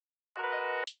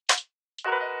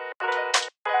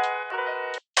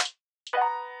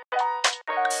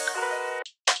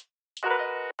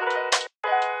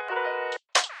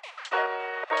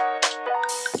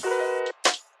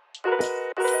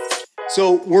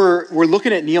So we're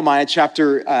looking at Nehemiah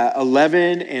chapter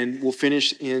 11, and we'll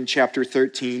finish in chapter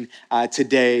 13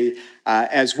 today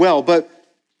as well. But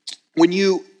when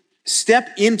you step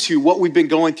into what we've been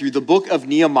going through, the book of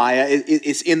Nehemiah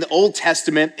is in the Old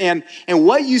Testament, and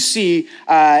what you see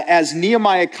as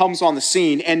Nehemiah comes on the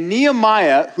scene, and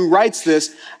Nehemiah, who writes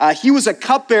this, he was a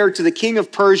cupbearer to the king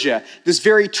of Persia, this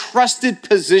very trusted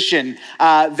position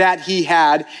that he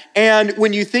had. And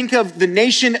when you think of the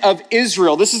nation of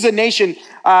Israel, this is a nation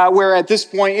where at this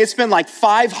point, it's been like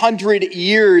 500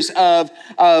 years of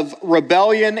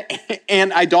rebellion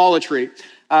and idolatry.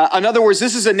 In other words,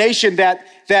 this is a nation that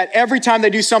every time they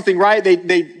do something right,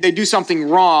 they do something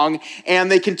wrong, and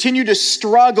they continue to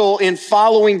struggle in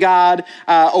following God,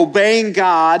 obeying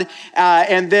God.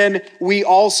 And then we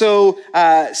also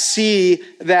see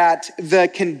that the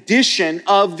condition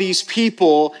of these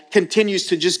people continues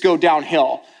to just go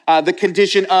downhill. The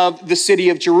condition of the city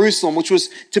of Jerusalem, which was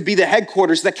to be the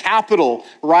headquarters, the capital,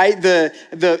 right?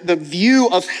 The view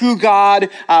of who God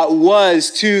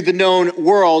was to the known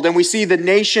world. And we see the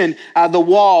nation, the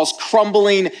walls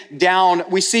crumbling down.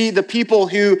 We see the people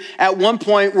who at one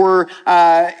point were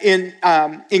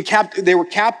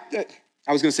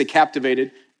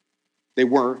captivated. They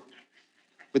were,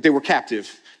 but they were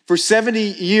captive for 70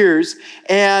 years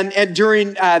and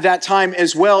during that time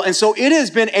as well. And so it has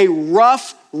been a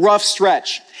rough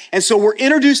stretch. And so we're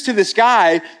introduced to this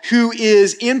guy who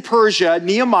is in Persia,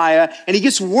 Nehemiah, and he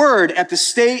gets word at the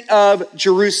state of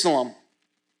Jerusalem.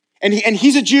 And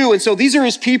he's a Jew, and so these are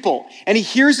his people. And he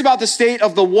hears about the state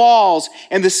of the walls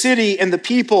and the city and the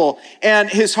people, and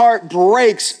his heart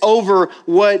breaks over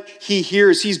what he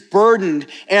hears. He's burdened.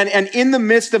 And in the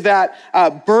midst of that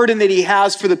burden that he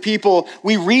has for the people,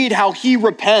 we read how he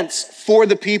repents for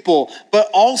the people, but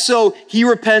also he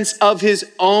repents of his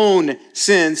own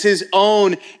sins, his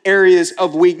own areas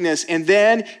of weakness. And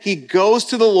then he goes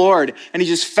to the Lord, and he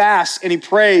just fasts and he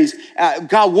prays,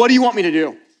 God, what do you want me to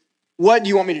do? What do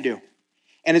you want me to do?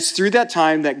 And it's through that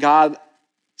time that God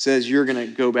says, you're going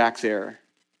to go back there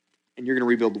and you're going to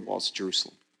rebuild the walls of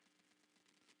Jerusalem.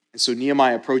 And so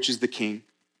Nehemiah approaches the king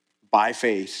by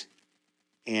faith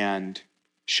and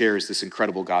shares this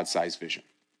incredible God-sized vision.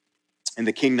 And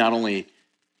the king not only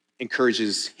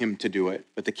encourages him to do it,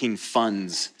 but the king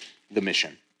funds the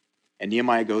mission. And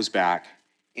Nehemiah goes back,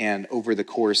 and over the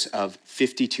course of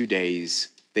 52 days,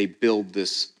 they build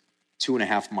this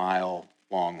 2.5 mile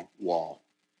long wall.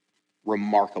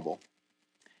 Remarkable.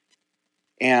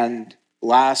 And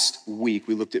last week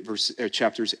we looked at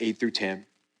chapters 8 through 10,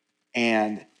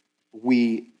 and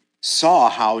we saw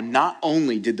how not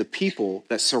only did the people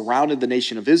that surrounded the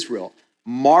nation of Israel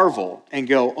marvel and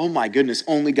go, oh my goodness,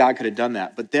 only God could have done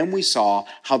that. But then we saw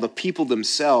how the people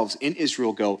themselves in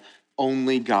Israel go,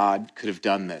 only God could have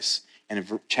done this. And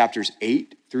in chapters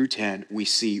 8 through 10, we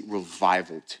see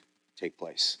revival take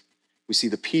place. We see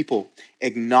the people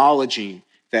acknowledging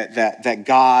that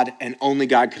God and only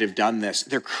God could have done this.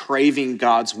 They're craving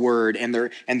God's word, and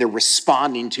they're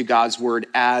responding to God's word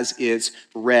as it's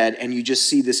read. And you just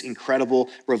see this incredible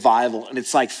revival. And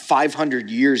it's like 500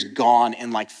 years gone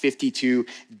in like 52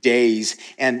 days.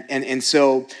 And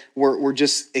so we're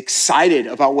just excited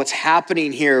about what's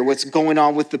happening here, what's going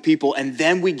on with the people. And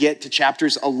then we get to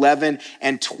chapters 11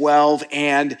 and 12,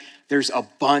 and there's a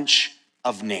bunch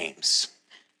of names.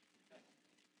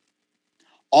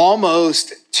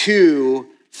 Almost 2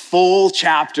 full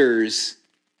chapters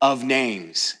of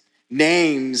names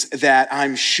that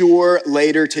I'm sure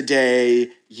later today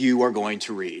you are going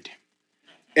to read.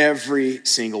 Every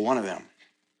single one of them.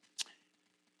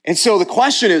 And so the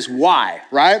question is why,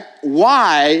 right?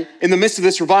 Why, in the midst of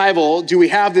this revival, do we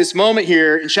have this moment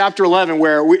here in chapter 11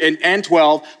 and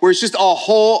 12 where it's just a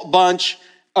whole bunch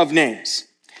of names?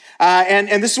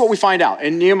 And this is what we find out.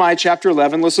 In Nehemiah chapter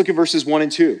 11, let's look at verses 1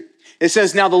 and 2. It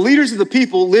says, now the leaders of the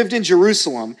people lived in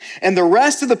Jerusalem, and the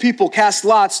rest of the people cast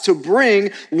lots to bring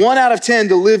 1 out of 10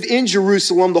 to live in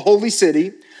Jerusalem, the holy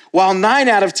city, while 9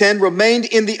 out of 10 remained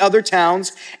in the other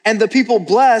towns. And the people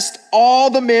blessed all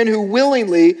the men who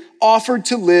willingly offered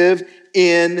to live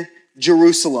in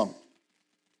Jerusalem.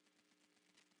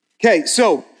 Okay,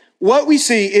 so what we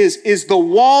see is the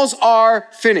walls are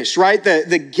finished, right?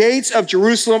 The gates of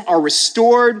Jerusalem are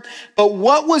restored. But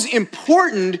what was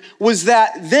important was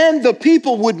that then the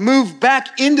people would move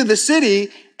back into the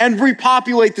city and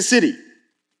repopulate the city.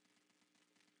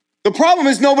 The problem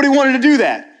is nobody wanted to do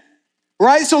that,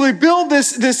 right? So they build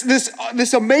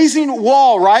this amazing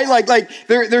wall, right? Like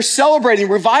they're celebrating,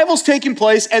 revival's taking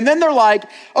place, and then they're like,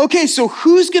 okay, so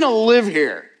who's gonna live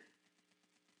here?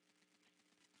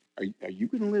 Are you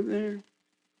going to live there?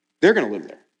 They're going to live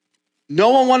there. No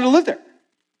one wanted to live there.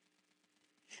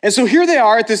 And so here they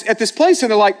are at this place,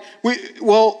 and they're like,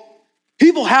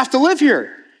 people have to live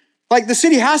here. Like the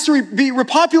city has to be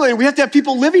repopulated. We have to have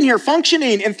people living here,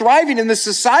 functioning and thriving in this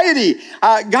society.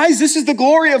 Guys, this is the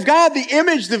glory of God, the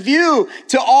image, the view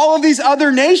to all of these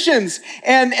other nations.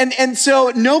 And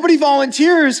so nobody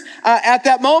volunteers at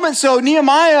that moment. So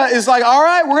Nehemiah is like, all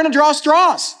right, we're going to draw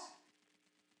straws.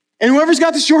 And whoever's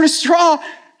got the shortest straw,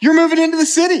 you're moving into the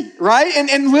city, right?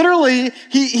 And literally,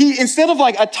 he instead of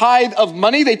like a tithe of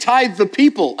money, they tithe the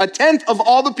people. A tenth of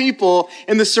all the people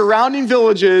in the surrounding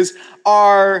villages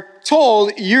are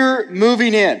told, you're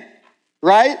moving in,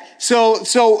 right? So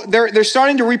they're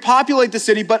starting to repopulate the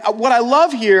city. But what I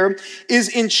love here is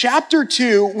in chapter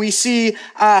 2, we see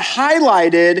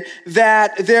highlighted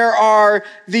that there are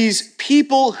these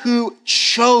people who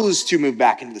chose to move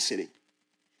back into the city.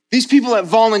 These people that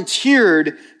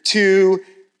volunteered to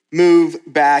move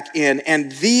back in.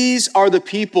 And these are the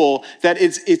people that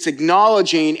it's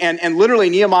acknowledging. And literally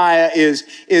Nehemiah is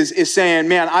saying,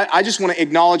 man, I just want to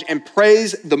acknowledge and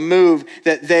praise the move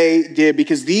that they did,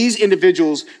 because these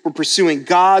individuals were pursuing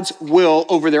God's will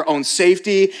over their own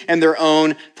safety and their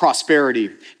own prosperity.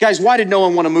 Guys, why did no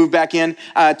one want to move back in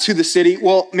to the city?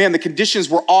 Well, man, the conditions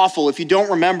were awful. If you don't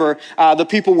remember, the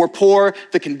people were poor.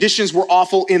 The conditions were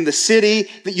awful in the city.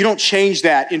 You don't change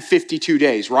that in 52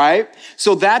 days, right?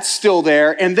 So that's still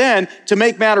there. And then to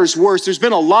make matters worse, there's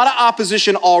been a lot of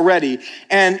opposition already.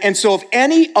 And so if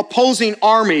any opposing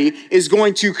army is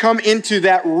going to come into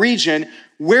that region,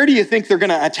 where do you think they're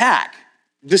going to attack?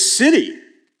 The city.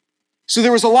 So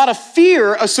there was a lot of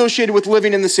fear associated with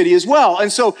living in the city as well.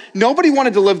 And so nobody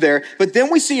wanted to live there. But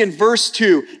then we see in verse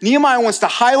 2, Nehemiah wants to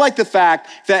highlight the fact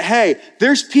that, hey,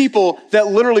 there's people that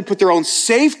literally put their own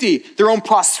safety, their own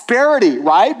prosperity,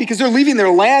 right? Because they're leaving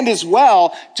their land as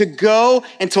well to go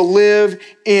and to live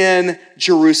in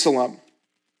Jerusalem.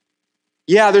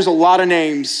 Yeah, there's a lot of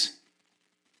names,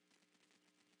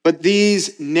 but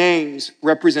these names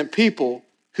represent people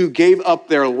who gave up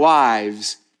their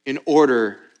lives in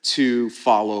order to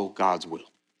follow God's will.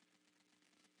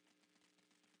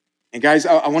 And guys,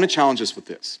 I want to challenge us with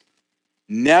this.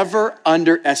 Never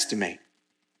underestimate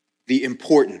the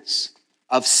importance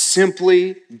of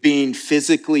simply being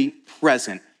physically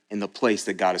present in the place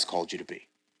that God has called you to be.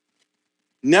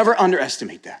 Never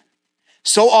underestimate that.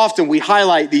 So often we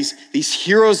highlight these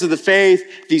heroes of the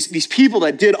faith, these people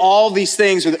that did all these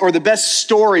things, or the best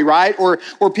story, right? Or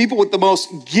people with the most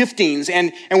giftings,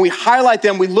 and we highlight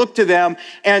them, we look to them,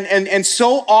 and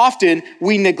so often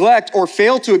we neglect or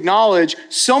fail to acknowledge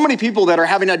so many people that are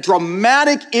having a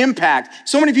dramatic impact,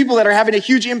 so many people that are having a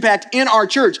huge impact in our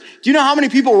church. Do you know how many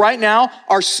people right now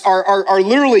are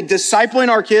literally discipling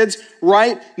our kids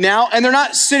right now? And they're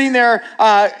not sitting there,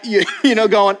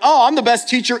 going, oh, I'm the best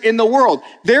teacher in the world.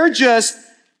 They're just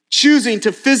choosing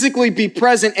to physically be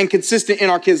present and consistent in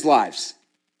our kids' lives.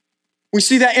 We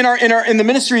see that in the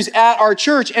ministries at our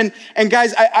church. And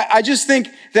guys, I just think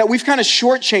that we've kind of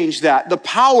shortchanged that, the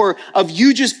power of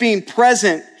you just being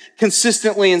present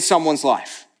consistently in someone's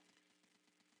life.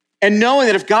 And knowing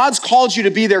that if God's called you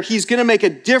to be there, he's going to make a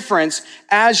difference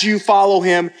as you follow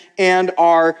him and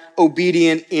are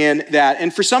obedient in that.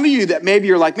 And for some of you that maybe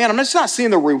you're like, man, I'm just not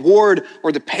seeing the reward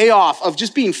or the payoff of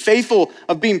just being faithful,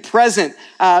 of being present.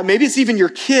 Maybe it's even your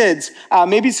kids.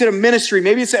 Maybe it's in a ministry.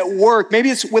 Maybe it's at work.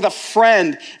 Maybe it's with a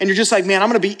friend. And you're just like, man, I'm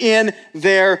going to be in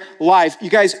their life.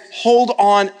 You guys, hold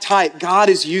on tight. God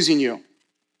is using you.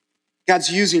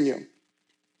 God's using you.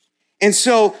 And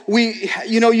so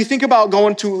you think about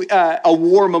going to a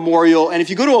war memorial, and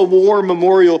if you go to a war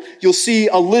memorial, you'll see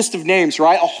a list of names,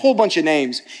 right? A whole bunch of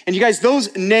names. And you guys,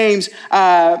 those names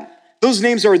are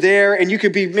there, and you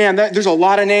could be, man, there's a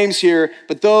lot of names here,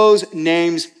 but those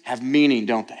names have meaning,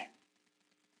 don't they?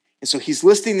 And so he's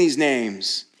listing these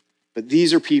names, but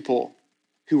these are people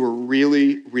who were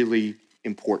really, really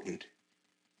important.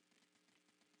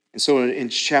 And so in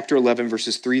chapter 11,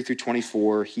 verses 3 through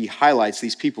 24, he highlights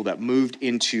these people that moved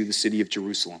into the city of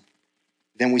Jerusalem.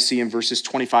 Then we see in verses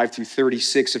 25 through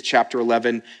 36 of chapter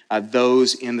 11,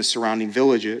 those in the surrounding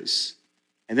villages.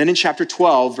 And then in chapter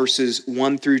 12, verses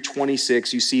 1 through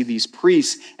 26, you see these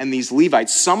priests and these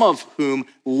Levites, some of whom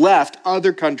left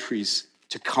other countries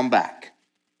to come back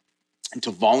and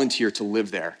to volunteer to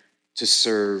live there, to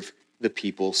serve the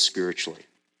people spiritually.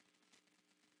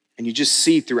 And you just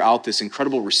see throughout this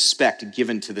incredible respect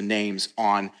given to the names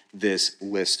on this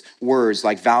list. Words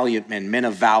like valiant men, men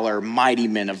of valor, mighty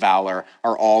men of valor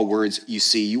are all words you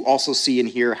see. You also see in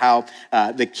here how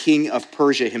the king of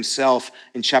Persia himself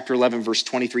in chapter 11, verse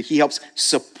 23, he helps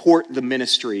support the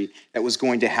ministry that was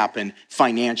going to happen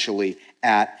financially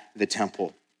at the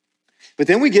temple. But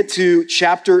then we get to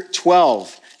chapter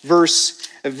 12, verse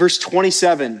At verse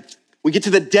 27, we get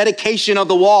to the dedication of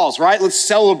the walls, right? Let's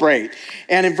celebrate.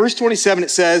 And in verse 27,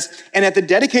 it says, and at the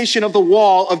dedication of the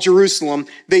wall of Jerusalem,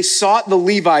 they sought the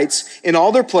Levites in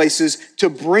all their places to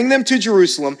bring them to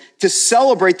Jerusalem to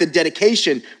celebrate the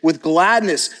dedication with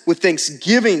gladness, with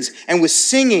thanksgivings, and with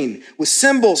singing, with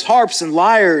cymbals, harps, and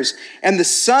lyres. And the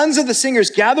sons of the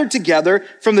singers gathered together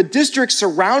from the districts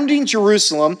surrounding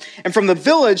Jerusalem and from the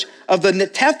village of the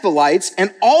Netophathites,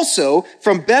 and also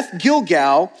from Beth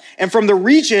Gilgal and from the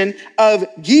region of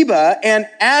Geba and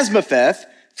Asmapheth,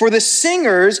 for the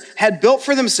singers had built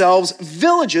for themselves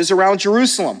villages around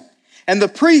Jerusalem. And the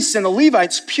priests and the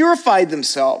Levites purified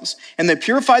themselves, and they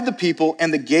purified the people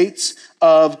and the gates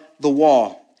of the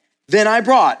wall. Then I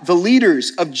brought the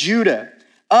leaders of Judah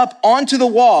up onto the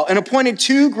wall and appointed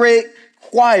two great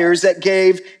choirs that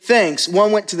gave thanks.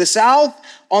 One went to the south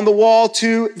on the wall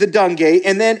to the dung gate.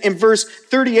 And then in verse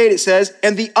 38, it says,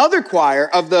 and the other choir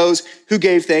of those who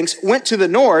gave thanks went to the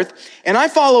north, and I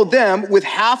followed them with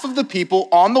half of the people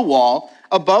on the wall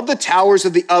above the towers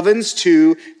of the ovens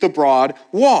to the broad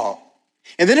wall.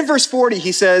 And then in verse 40,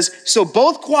 he says, so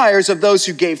both choirs of those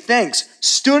who gave thanks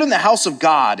stood in the house of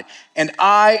God, and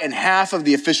I and half of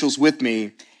the officials with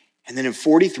me. And then in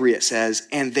 43, it says,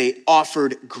 and they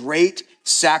offered great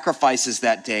sacrifices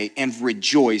that day and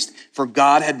rejoiced, for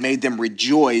God had made them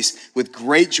rejoice with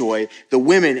great joy. The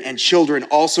women and children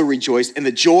also rejoiced, and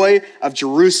the joy of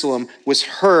Jerusalem was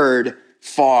heard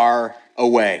far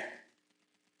away.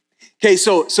 Okay,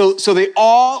 so they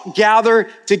all gather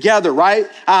together, right?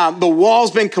 The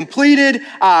wall's been completed.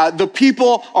 The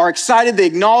people are excited. They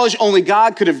acknowledge only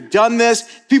God could have done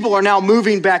this. People are now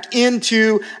moving back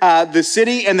into the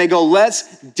city, and they go,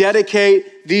 let's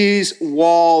dedicate these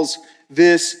walls,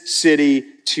 this city,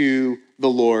 to the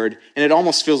Lord. And it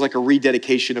almost feels like a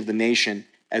rededication of the nation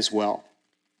as well.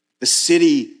 The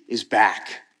city is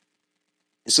back.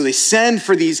 And so they send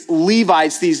for these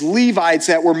Levites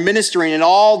that were ministering in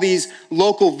all these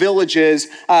local villages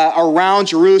around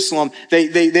Jerusalem. They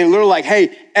literally like,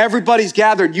 hey, everybody's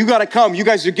gathered. You got to come. You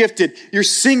guys are gifted. You're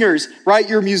singers, right?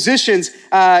 You're musicians.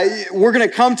 We're going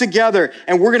to come together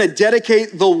and we're going to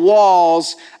dedicate the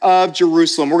walls of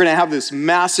Jerusalem. We're going to have this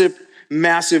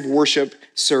massive worship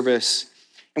service.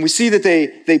 And we see that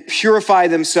they purify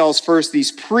themselves first.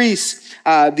 These priests,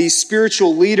 these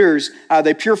spiritual leaders,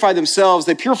 they purify themselves.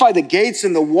 They purify the gates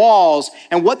and the walls.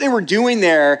 And what they were doing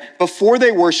there before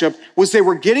they worshiped was they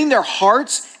were getting their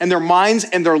hearts and their minds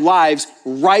and their lives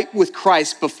right with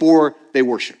Christ before they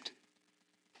worshiped.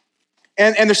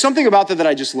 And there's something about that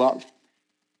I just love.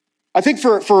 I think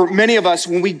for many of us,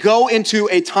 when we go into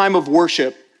a time of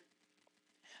worship,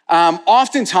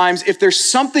 oftentimes, if there's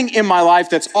something in my life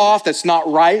that's off, that's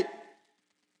not right,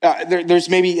 there's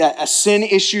maybe a sin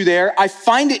issue there, I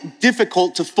find it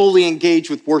difficult to fully engage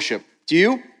with worship. Do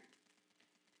you?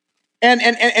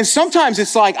 And sometimes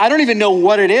it's like, I don't even know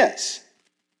what it is.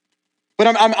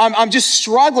 But I'm just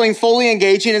struggling fully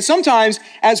engaging. And sometimes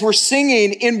as we're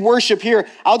singing in worship here,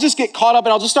 I'll just get caught up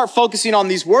and I'll just start focusing on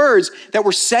these words that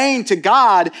we're saying to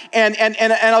God. And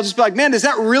I'll just be like, man, does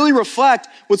that really reflect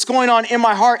what's going on in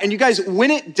my heart? And you guys, when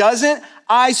it doesn't,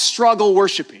 I struggle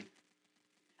worshiping.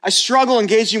 I struggle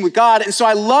engaging with God. And so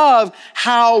I love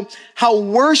how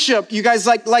worship, you guys,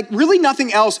 like really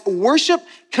nothing else, worship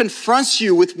confronts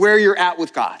you with where you're at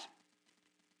with God.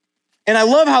 And I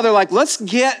love how they're like, let's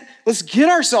get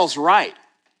ourselves right.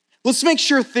 Let's make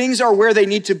sure things are where they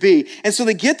need to be. And so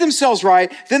they get themselves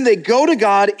right. Then they go to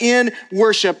God in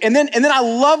worship. And then I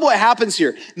love what happens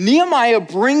here. Nehemiah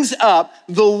brings up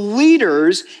the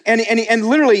leaders and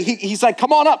literally he's like,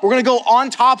 come on up. We're going to go on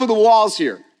top of the walls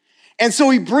here. And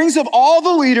so he brings up all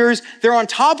the leaders. They're on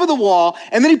top of the wall.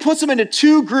 And then he puts them into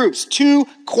two groups, two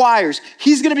choirs.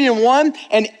 He's going to be in one.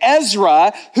 And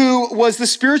Ezra, who was the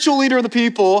spiritual leader of the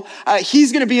people,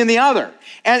 he's going to be in the other.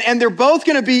 And they're both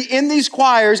going to be in these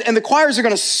choirs. And the choirs are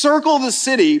going to circle the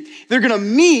city. They're going to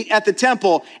meet at the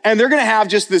temple. And they're going to have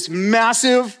just this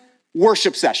massive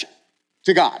worship session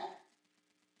to God.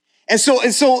 And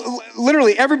so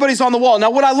literally everybody's on the wall.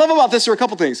 Now, what I love about this are a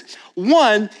couple things.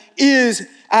 One is,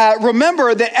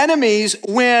 remember the enemies,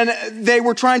 when they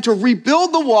were trying to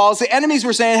rebuild the walls, the enemies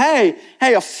were saying,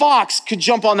 hey, a fox could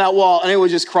jump on that wall and it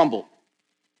would just crumble.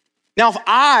 Now,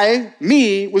 if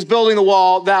me was building the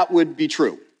wall, that would be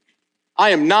true.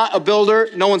 I am not a builder.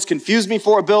 No one's confused me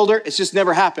for a builder. It's just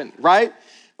never happened, right?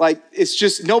 Like, it's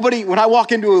just nobody, when I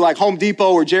walk into like Home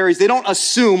Depot or Jerry's, they don't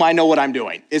assume I know what I'm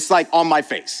doing. It's like on my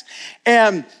face.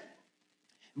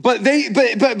 But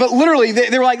literally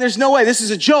they were like, there's no way, this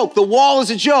is a joke. The wall is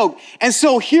a joke. And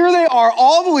so here they are,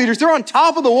 all the leaders, they're on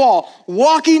top of the wall,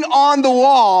 walking on the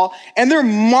wall, and they're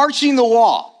marching the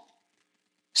wall.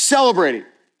 celebrating.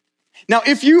 Now,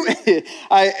 if you,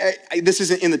 this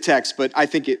isn't in the text, but I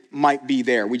think it might be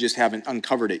there. We just haven't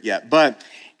uncovered it yet. But,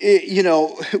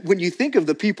 when you think of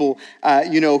the people,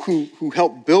 who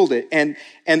helped build it, and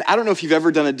I don't know if you've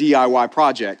ever done a DIY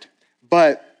project,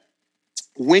 but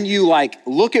when you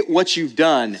look at what you've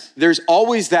done, there's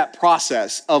always that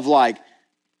process of I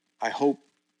hope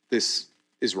this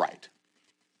is right?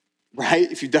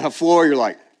 If you've done a floor, you're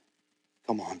like,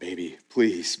 come on, baby,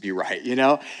 please be right,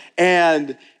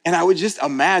 And I would just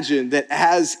imagine that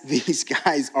as these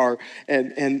guys are,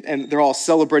 and they're all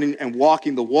celebrating and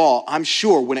walking the wall, I'm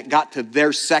sure when it got to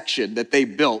their section that they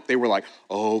built, they were like,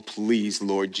 oh, please,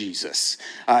 Lord Jesus,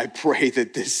 I pray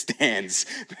that this stands.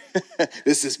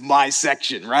 This is my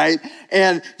section, right?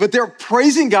 But they're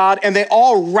praising God, and they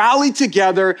all rally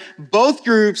together. Both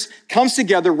groups comes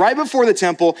together right before the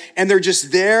temple, and they're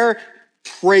just there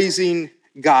praising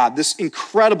God, this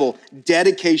incredible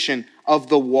dedication of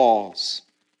the walls.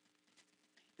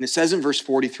 And it says in verse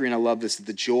 43, and I love this, that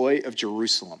the joy of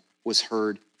Jerusalem was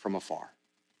heard from afar.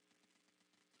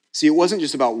 See, it wasn't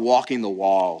just about walking the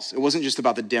walls. It wasn't just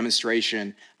about the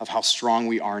demonstration of how strong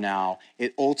we are now.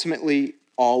 It ultimately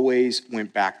always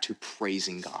went back to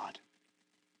praising God.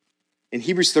 In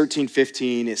Hebrews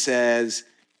 13:15, it says,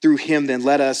 through him then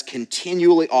let us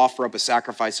continually offer up a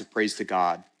sacrifice of praise to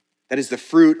God. That is the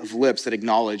fruit of lips that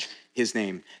acknowledge his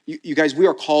name. You guys, we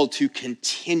are called to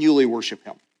continually worship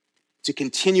him, to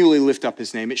continually lift up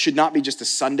his name. It should not be just a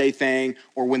Sunday thing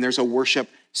or when there's a worship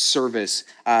service.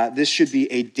 This should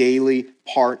be a daily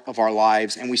part of our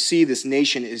lives. And we see this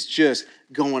nation is just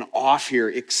going off here,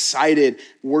 excited,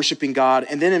 worshiping God.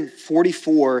 And then in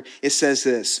 44, it says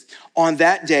this, on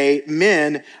that day,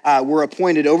 men were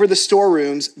appointed over the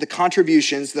storerooms, the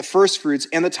contributions, the first fruits,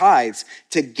 and the tithes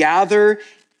to gather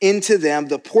into them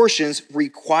the portions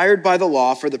required by the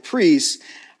law for the priests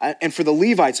and for the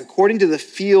Levites, according to the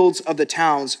fields of the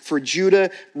towns. For Judah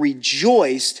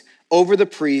rejoiced over the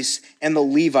priests and the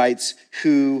Levites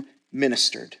who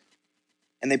ministered.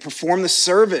 And they performed the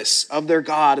service of their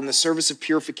God and the service of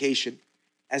purification,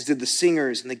 as did the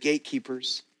singers and the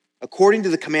gatekeepers, according to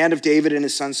the command of David and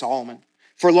his son Solomon.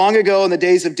 For long ago, in the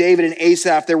days of David and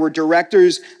Asaph, there were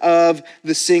directors of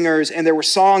the singers, and there were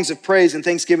songs of praise and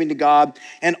thanksgiving to God.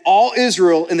 And all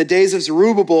Israel, in the days of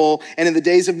Zerubbabel and in the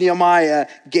days of Nehemiah,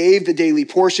 gave the daily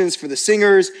portions for the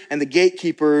singers and the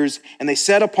gatekeepers, and they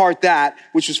set apart that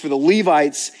which was for the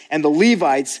Levites, and the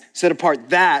Levites set apart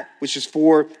that which is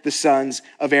for the sons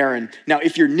of Aaron. Now,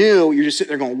 if you're new, you're just sitting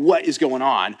there going, what is going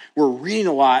on? We're reading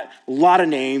a lot of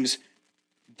names.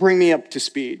 Bring me up to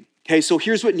speed. Okay, so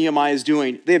here's what Nehemiah is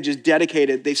doing. They have just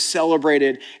dedicated, they've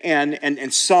celebrated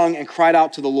and sung and cried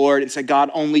out to the Lord and said, God,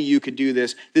 only you could do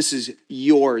this. This is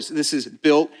yours. This is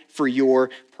built for your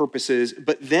purposes.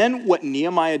 But then what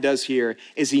Nehemiah does here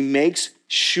is he makes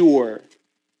sure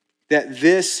that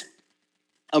this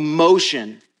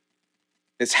emotion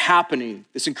that's happening,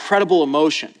 this incredible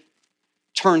emotion,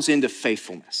 turns into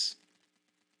faithfulness.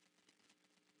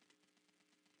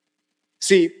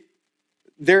 See,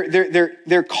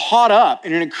 they're caught up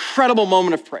in an incredible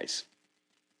moment of praise,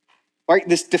 right?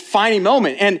 This defining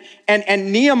moment.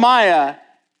 And Nehemiah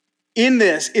in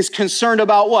this is concerned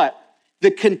about what? The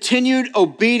continued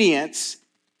obedience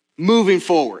moving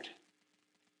forward.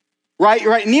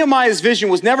 Right? Nehemiah's vision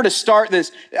was never to start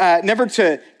this, never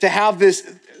to have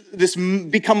this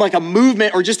become like a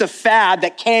movement or just a fad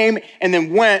that came and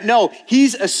then went. No,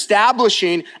 he's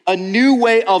establishing a new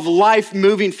way of life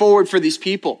moving forward for these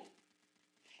people.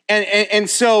 And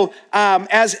so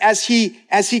as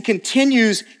he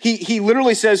continues, he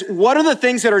literally says, what are the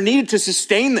things that are needed to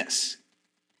sustain this?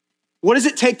 What does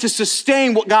it take to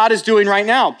sustain what God is doing right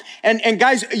now? And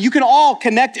guys, you can all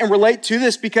connect and relate to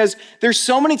this because there's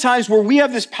so many times where we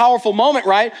have this powerful moment,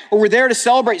 right? Where we're there to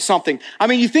celebrate something. I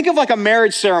mean, you think of like a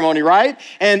marriage ceremony, right?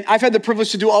 And I've had the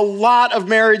privilege to do a lot of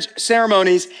marriage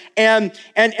ceremonies, and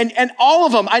all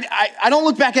of them, I don't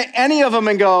look back at any of them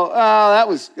and go, oh, that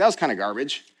was kind of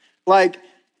garbage. Like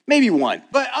maybe one,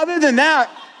 but other than that,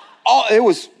 that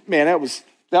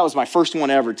was my first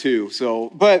one ever too. So,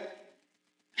 but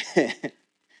I'll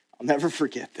never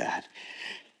forget that.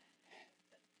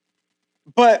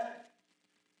 But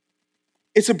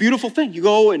it's a beautiful thing. You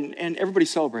go and everybody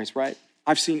celebrates, right?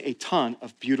 I've seen a ton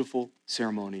of beautiful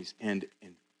ceremonies end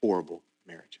in horrible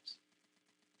marriages.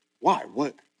 Why?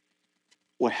 What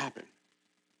happened?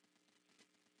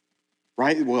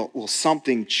 Right? Well,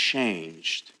 something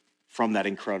changed from that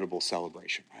incredible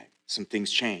celebration, right? Some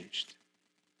things changed.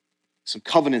 Some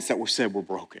covenants that were said were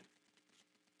broken.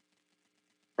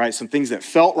 Right? Some things that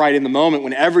felt right in the moment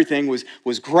when everything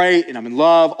was great and I'm in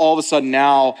love, all of a sudden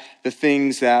now the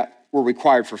things that were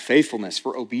required for faithfulness,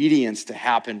 for obedience to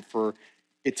happen, for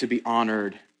it to be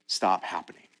honored, stop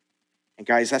happening. And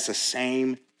guys, that's the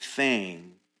same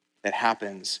thing that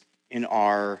happens in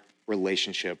our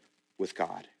relationship with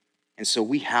God. And so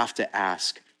we have to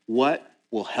ask, what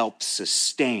will help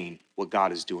sustain what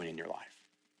God is doing in your life?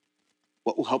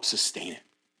 What will help sustain it?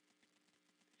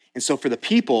 And so for the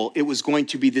people, it was going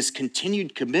to be this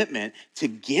continued commitment to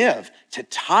give, to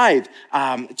tithe,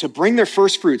 to bring their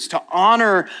first fruits, to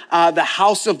honor the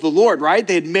house of the Lord, right?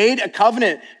 They had made a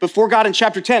covenant before God in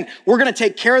chapter 10. We're going to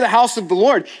take care of the house of the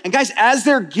Lord. And guys, as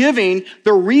they're giving,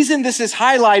 the reason this is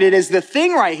highlighted as the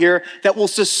thing right here that will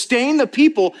sustain the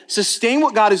people, sustain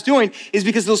what God is doing, is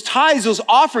because those tithes, those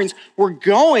offerings were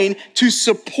going to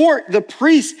support the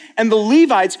priests and the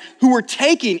Levites who were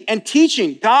taking and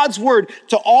teaching God's word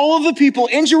to all of the people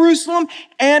in Jerusalem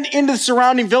and into the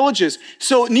surrounding villages.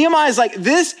 So Nehemiah is like,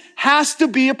 this has to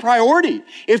be a priority.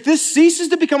 If this ceases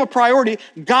to become a priority,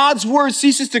 God's word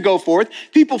ceases to go forth.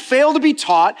 People fail to be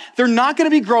taught. They're not going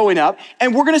to be growing up.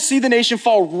 And we're going to see the nation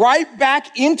fall right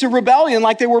back into rebellion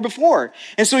like they were before.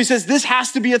 And so he says, this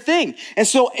has to be a thing. And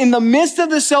so in the midst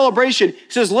of this celebration, he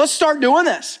says, let's start doing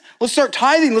this. Let's start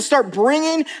tithing. Let's start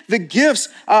bringing the gifts,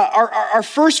 our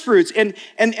first fruits.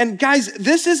 And guys,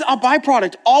 this is a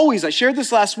byproduct always. I shared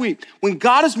this last week. When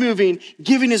God is moving,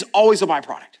 giving is always a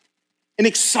byproduct. An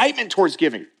excitement towards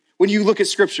giving. When you look at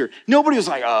scripture, nobody was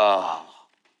like, oh,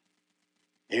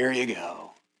 there you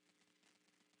go.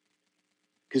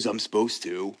 Because I'm supposed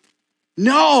to.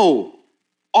 No.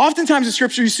 Oftentimes in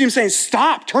scripture, you see him saying,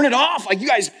 stop, turn it off. Like you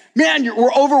guys, man,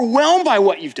 we're overwhelmed by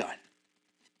what you've done.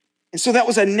 And so that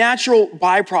was a natural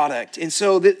byproduct. And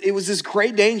so it was this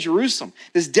great day in Jerusalem,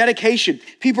 this dedication.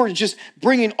 People are just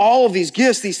bringing all of these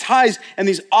gifts, these tithes, and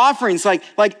these offerings. Like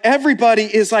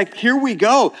everybody is like, here we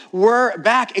go. We're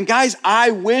back. And guys,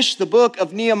 I wish the book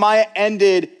of Nehemiah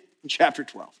ended in chapter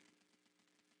 12.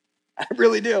 I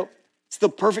really do. It's the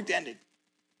perfect ending.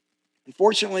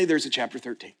 Unfortunately, there's a chapter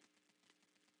 13.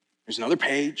 There's another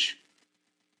page.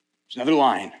 There's another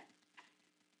line.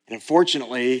 And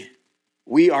unfortunately,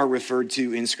 we are referred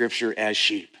to in Scripture as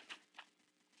sheep.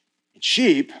 And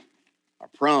sheep are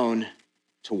prone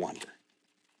to wander.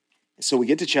 And so we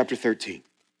get to chapter 13. In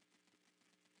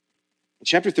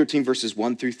chapter 13, verses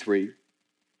 1 through 3,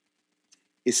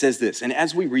 it says this. And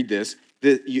as we read this,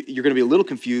 you're going to be a little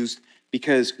confused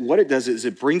because what it does is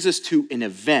it brings us to an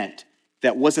event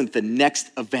that wasn't the next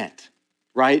event,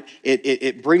 right?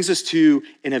 It brings us to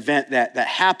an event that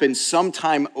happened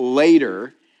sometime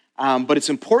later. But it's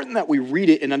important that we read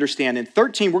it and understand. In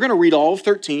 13, we're going to read all of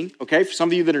 13, okay? For some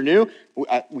of you that are new,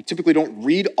 we typically don't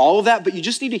read all of that, but you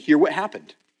just need to hear what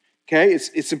happened, okay?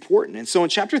 It's important. And so in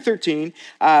chapter 13,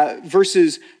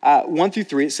 verses 1 through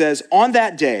 3, it says, on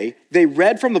that day, they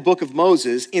read from the book of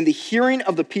Moses in the hearing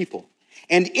of the people.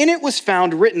 And in it was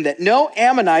found written that no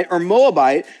Ammonite or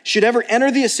Moabite should ever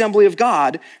enter the assembly of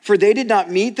God, for they did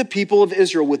not meet the people of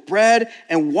Israel with bread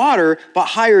and water, but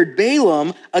hired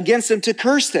Balaam against them to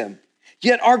curse them.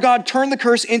 Yet our God turned the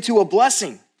curse into a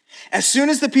blessing. As soon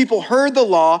as the people heard the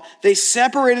law, they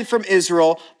separated from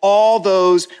Israel all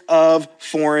those of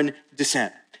foreign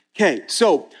descent. Okay,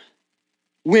 so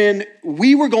when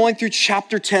we were going through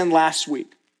chapter 10 last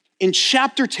week, in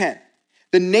chapter 10,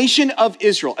 the nation of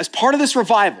Israel, as part of this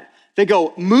revival, they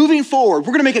go, moving forward,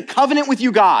 we're going to make a covenant with you,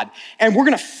 God, and we're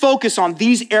going to focus on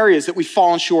these areas that we've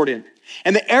fallen short in.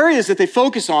 And the areas that they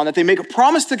focus on, that they make a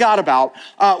promise to God about,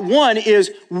 one is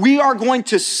we are going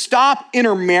to stop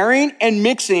intermarrying and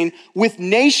mixing with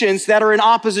nations that are in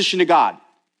opposition to God.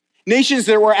 Nations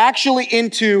that were actually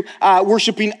into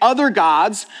worshiping other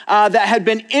gods that had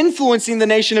been influencing the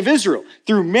nation of Israel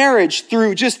through marriage,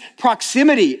 through just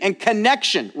proximity and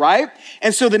connection, right?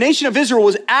 And so the nation of Israel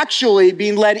was actually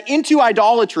being led into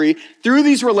idolatry through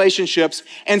these relationships.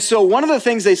 And so one of the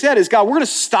things they said is, God, we're going to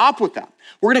stop with that.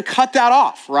 We're going to cut that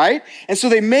off, right? And so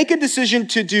they make a decision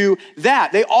to do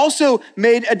that. They also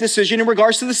made a decision in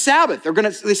regards to the Sabbath.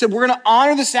 They said, we're going to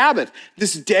honor the Sabbath.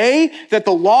 This day that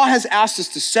the law has asked us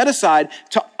to set aside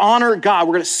to honor God,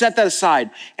 we're going to set that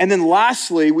aside. And then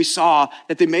lastly, we saw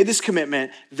that they made this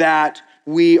commitment that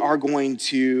we are going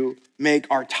to make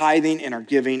our tithing and our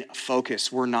giving a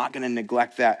focus. We're not going to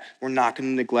neglect that. We're not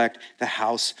going to neglect the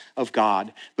house of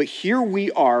God. But here we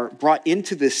are brought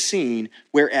into this scene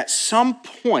where at some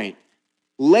point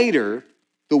later,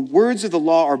 the words of the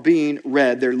law are being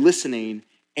read, they're listening,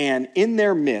 and in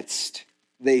their midst,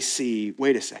 they see,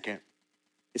 wait a second,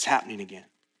 it's happening again.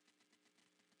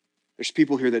 There's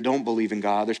people here that don't believe in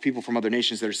God. There's people from other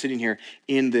nations that are sitting here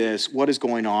in this, what is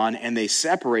going on? And they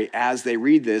separate as they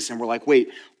read this. And we're like, wait,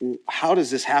 how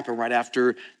does this happen right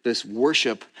after this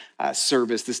worship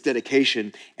service, this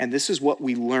dedication? And this is what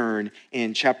we learn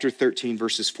in chapter 13,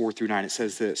 verses 4 through 9. It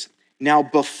says this. Now,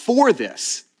 before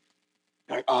this,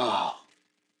 like, oh.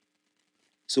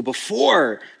 So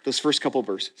before those first couple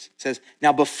verses, it says,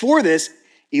 now before this,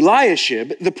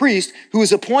 Eliashib, the priest, who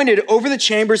was appointed over the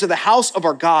chambers of the house of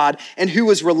our God and who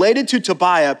was related to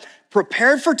Tobiah,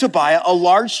 prepared for Tobiah a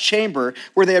large chamber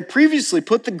where they had previously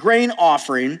put the grain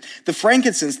offering, the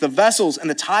frankincense, the vessels, and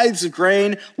the tithes of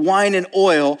grain, wine, and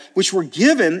oil, which were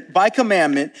given by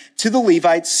commandment to the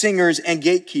Levites, singers, and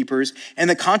gatekeepers, and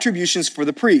the contributions for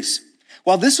the priests.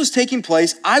 While this was taking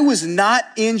place, I was not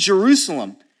in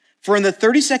Jerusalem. For in the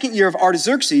 32nd year of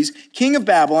Artaxerxes, king of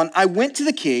Babylon, I went to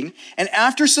the king, and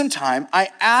after some time, I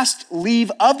asked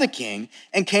leave of the king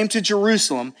and came to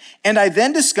Jerusalem. And I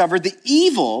then discovered the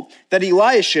evil that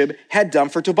Eliashib had done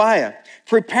for Tobiah,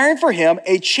 preparing for him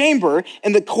a chamber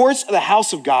in the courts of the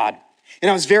house of God.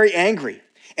 And I was very angry,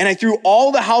 and I threw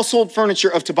all the household furniture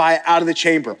of Tobiah out of the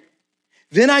chamber.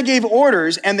 Then I gave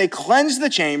orders, and they cleansed the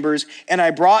chambers, and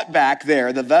I brought back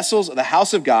there the vessels of the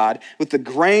house of God with the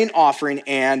grain offering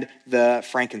and the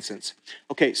frankincense.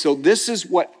 Okay, so this is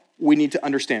what we need to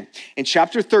understand. In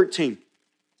chapter 13,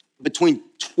 between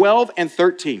 12 and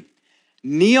 13,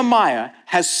 Nehemiah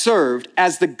has served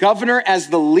as the governor, as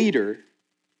the leader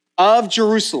of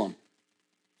Jerusalem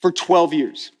for 12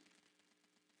 years.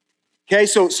 Okay,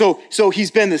 so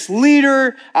he's been this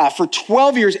leader for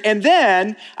 12 years. And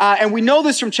then, and we know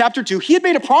this from chapter 2, he had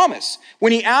made a promise.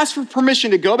 When he asked for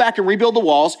permission to go back and rebuild the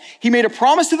walls, he made a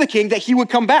promise to the king that he would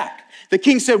come back. The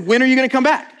king said, when are you going to come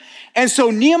back? And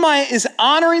so Nehemiah is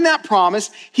honoring that promise.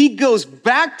 He goes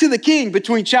back to the king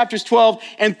between chapters 12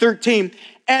 and 13.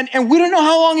 And we don't know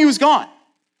how long he was gone.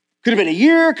 Could have been a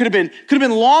year, could have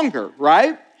been longer,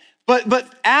 right?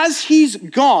 But as he's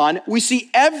gone, we see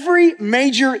every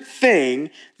major thing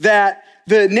that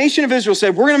the nation of Israel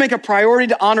said, we're going to make a priority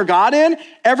to honor God in.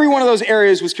 Every one of those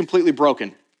areas was completely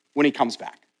broken when he comes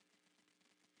back.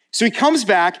 So he comes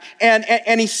back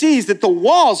and he sees that the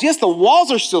walls, yes, the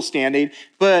walls are still standing,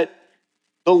 but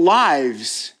the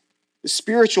lives, the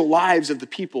spiritual lives of the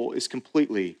people is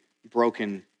completely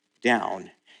broken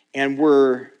down. And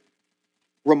we're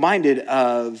reminded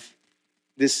of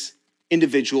this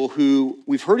individual who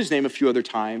we've heard his name a few other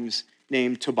times,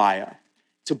 named Tobiah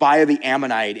the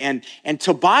Ammonite. And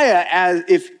Tobiah, as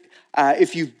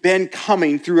if you've been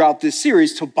coming throughout this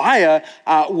series, Tobiah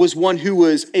was one who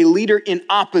was a leader in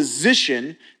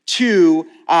opposition to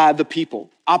the people,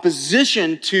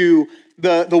 opposition to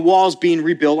the walls being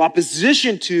rebuilt,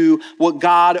 opposition to what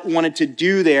God wanted to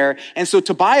do there. And so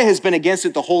Tobiah has been against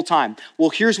it the whole time. Well,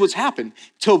 here's what's happened.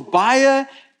 Tobiah,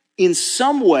 in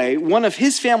some way, one of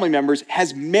his family members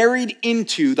has married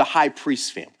into the high priest's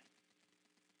family.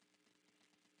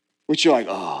 Which you're like,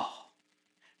 oh.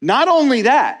 Not only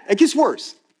that, it gets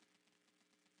worse.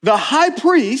 The high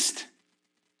priest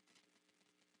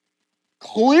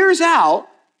clears out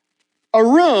a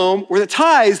room where the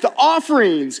tithes, the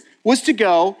offerings was to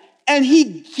go, and he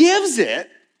gives it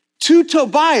to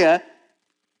Tobiah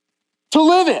to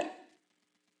live in.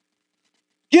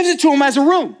 Gives it to him as a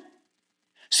room.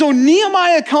 So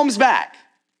Nehemiah comes back,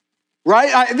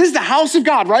 right? This is the house of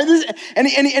God, right? And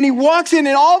he walks in,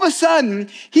 and all of a sudden,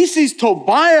 he sees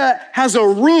Tobiah has a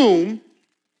room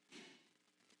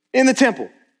in the temple.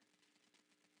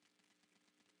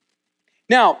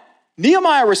 Now,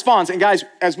 Nehemiah responds, and guys,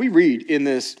 as we read in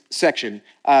this section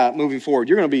moving forward,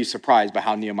 you're going to be surprised by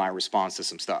how Nehemiah responds to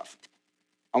some stuff.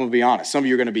 I'm going to be honest. Some of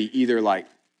you are going to be either like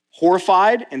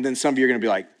horrified, and then some of you are going to be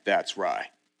like, that's right.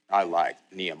 I like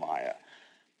Nehemiah.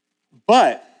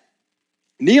 But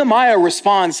Nehemiah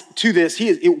responds to this.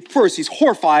 First, he's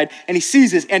horrified, and he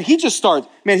sees this, and he just starts,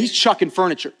 he's chucking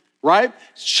furniture, right?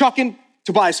 He's chucking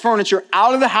Tobiah's furniture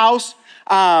out of the house.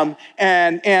 And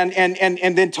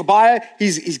then Tobiah,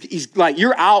 he's like,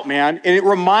 you're out, man. And it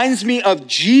reminds me of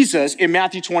Jesus in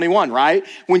Matthew 21, right?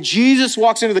 When Jesus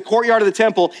walks into the courtyard of the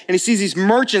temple and he sees these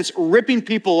merchants ripping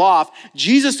people off,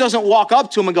 Jesus doesn't walk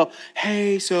up to him and go,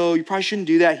 hey, so you probably shouldn't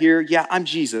do that here. Yeah, I'm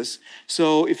Jesus.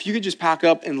 So if you could just pack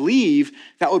up and leave,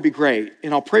 that would be great.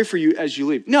 And I'll pray for you as you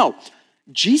leave. No,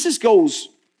 Jesus goes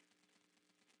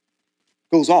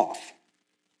off,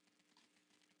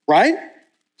 right?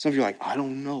 Some of you are like, I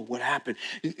don't know what happened.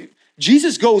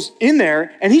 Jesus goes in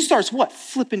there and he starts what?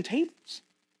 Flipping tables.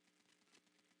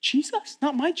 Jesus?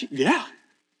 Not my Jesus. Yeah.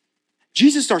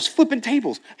 Jesus starts flipping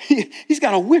tables. He's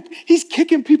got a whip. He's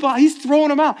kicking people out. He's throwing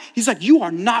them out. He's like, you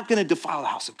are not going to defile the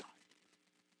house of God.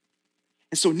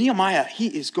 And so Nehemiah, he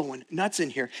is going nuts in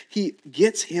here. He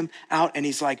gets him out and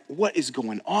he's like, what is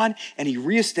going on? And he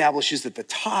reestablishes that the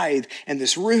tithe and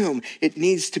this room, it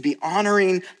needs to be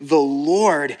honoring the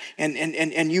Lord.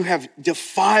 And you have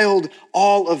defiled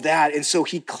all of that. And so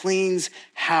he cleans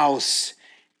house,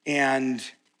 and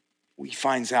he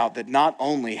finds out that not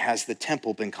only has the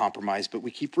temple been compromised, but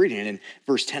we keep reading it. In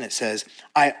verse 10, it says,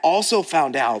 I also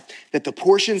found out that the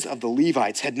portions of the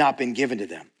Levites had not been given to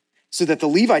them, so that the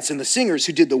Levites and the singers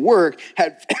who did the work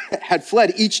had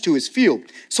fled each to his field.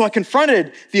 So I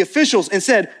confronted the officials and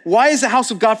said, why is the house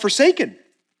of God forsaken?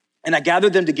 And I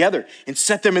gathered them together and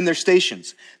set them in their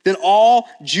stations. Then all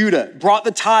Judah brought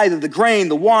the tithe of the grain,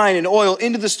 the wine, and oil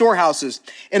into the storehouses.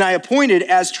 And I appointed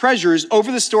as treasurers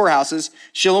over the storehouses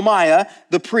Shelemiah,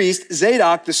 the priest,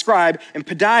 Zadok, the scribe, and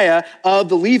Pedaiah of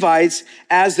the Levites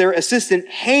as their assistant,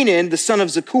 Hanan, the son of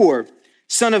Zakur,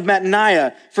 son of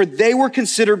Mattaniah, for they were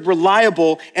considered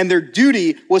reliable, and their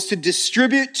duty was to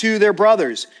distribute to their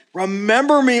brothers.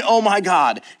 Remember me, oh my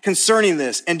God, concerning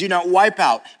this, and do not wipe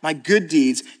out my good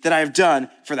deeds that I have done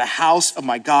for the house of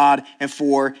my God and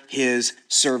for his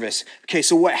service. Okay,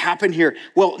 so what happened here?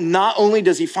 Well, not only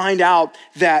does he find out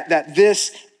that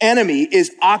this enemy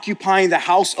is occupying the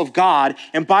house of God.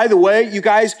 And by the way, you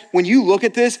guys, when you look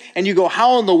at this and you go,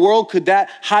 how in the world could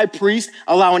that high priest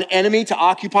allow an enemy to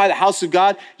occupy the house of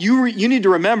God? You need to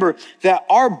remember that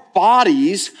our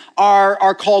bodies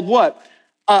are called what?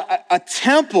 A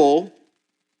temple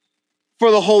for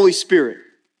the Holy Spirit.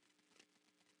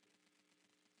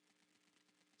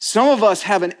 Some of us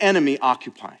have an enemy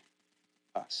occupying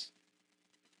us.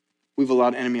 We've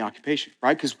allowed enemy occupation,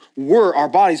 right? Because our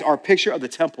bodies are a picture of the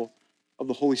temple of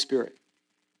the Holy Spirit.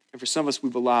 And for some of us,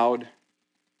 we've allowed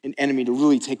an enemy to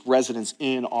really take residence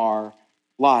in our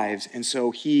lives. And so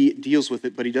he deals with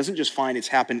it, but he doesn't just find it's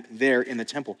happened there in the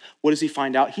temple. What does he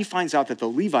find out? He finds out that the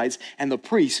Levites and the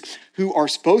priests, who are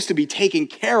supposed to be taken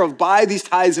care of by these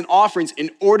tithes and offerings in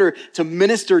order to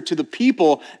minister to the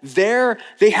people,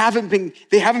 they haven't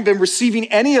been receiving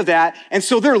any of that. And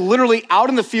so they're literally out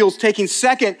in the fields taking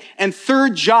second and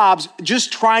third jobs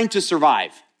just trying to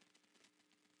survive.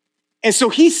 And so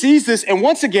he sees this, and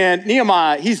once again,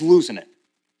 Nehemiah, he's losing it.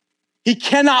 He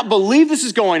cannot believe this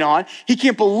is going on. He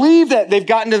can't believe that they've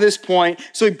gotten to this point.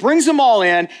 So he brings them all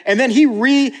in, and then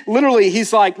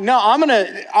he's like, no, I'm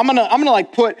gonna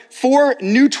like put 4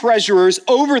 new treasurers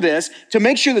over this to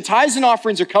make sure the tithes and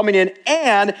offerings are coming in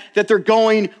and that they're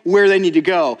going where they need to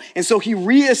go. And so he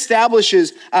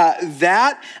reestablishes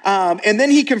that, and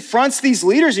then he confronts these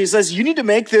leaders. He says, you need to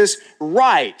make this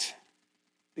right.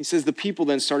 He says the people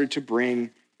then started to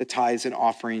bring the tithes and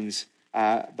offerings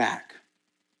back.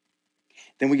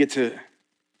 Then we get to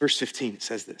verse 15. It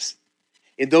says this.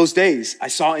 In those days, I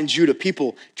saw in Judah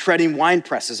people treading wine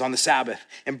presses on the Sabbath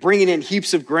and bringing in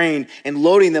heaps of grain and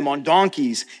loading them on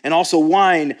donkeys, and also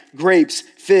wine, grapes,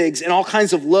 figs, and all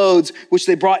kinds of loads, which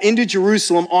they brought into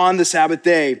Jerusalem on the Sabbath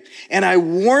day. And I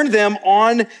warned them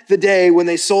on the day when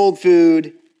they sold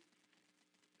food.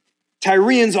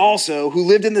 Tyrians also, who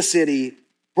lived in the city,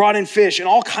 brought in fish and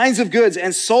all kinds of goods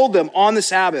and sold them on the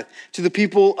Sabbath to the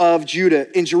people of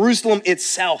Judah in Jerusalem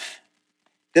itself.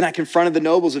 Then I confronted the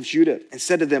nobles of Judah and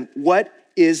said to them, what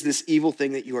is this evil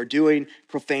thing that you are doing,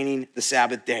 profaning the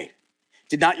Sabbath day?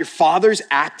 Did not your fathers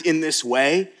act in this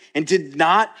way? And did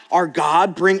not our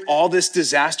God bring all this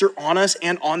disaster on us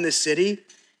and on this city?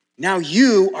 Now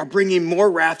you are bringing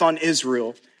more wrath on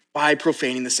Israel by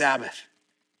profaning the Sabbath.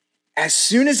 As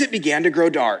soon as it began to grow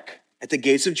dark at the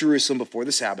gates of Jerusalem before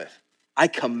the Sabbath, I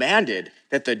commanded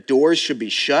that the doors should be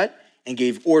shut and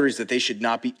gave orders that they should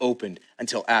not be opened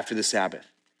until after the Sabbath.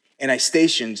 And I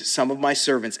stationed some of my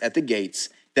servants at the gates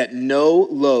that no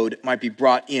load might be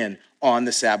brought in on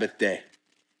the Sabbath day.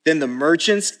 Then the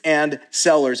merchants and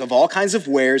sellers of all kinds of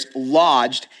wares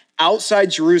lodged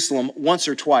outside Jerusalem once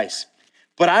or twice.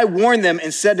 But I warned them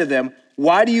and said to them,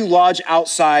 why do you lodge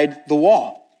outside the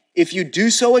wall? If you do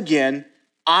so again,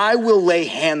 I will lay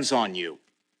hands on you.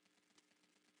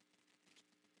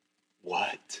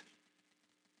 What?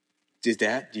 Did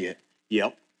that? Yeah.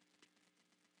 Yep.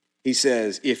 He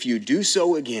says, if you do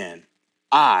so again,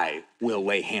 I will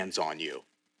lay hands on you.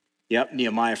 Yep,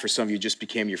 Nehemiah, for some of you, just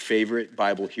became your favorite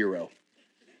Bible hero.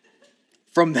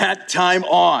 From that time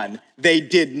on, they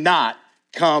did not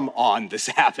come on the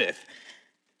Sabbath.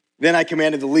 Then I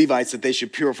commanded the Levites that they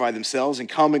should purify themselves and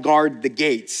come and guard the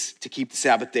gates to keep the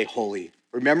Sabbath day holy.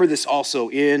 Remember this also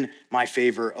in my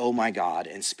favor, O my God,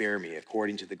 and spare me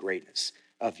according to the greatness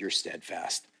of your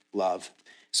steadfast love.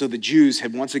 So the Jews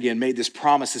had once again made this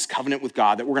promise, this covenant with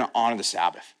God, that we're going to honor the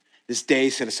Sabbath, this day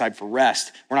set aside for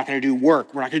rest. We're not going to do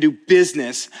work. We're not going to do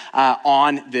business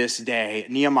on this day.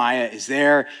 Nehemiah is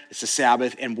there. It's the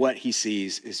Sabbath, and what he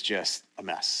sees is just a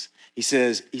mess. He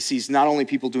says he sees not only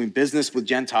people doing business with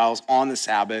Gentiles on the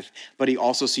Sabbath, but he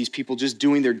also sees people just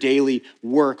doing their daily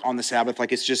work on the Sabbath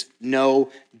like it's just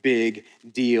no big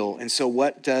deal. And so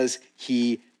what does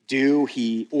he do?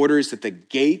 He orders that the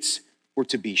gates were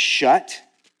to be shut.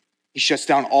 He shuts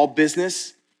down all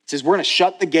business. He says, we're going to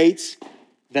shut the gates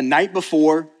the night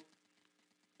before,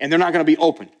 and they're not going to be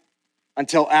open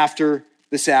until after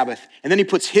the Sabbath. And then he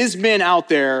puts his men out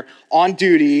there on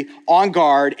duty, on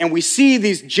guard, and we see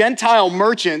these Gentile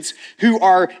merchants who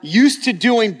are used to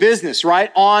doing business, right,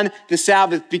 on the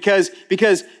Sabbath, because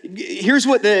here's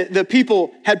what the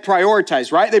people had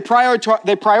prioritized, right? They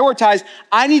prioritized,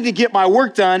 I need to get my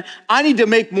work done, I need to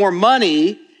make more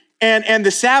money, and the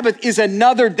Sabbath is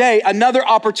another day, another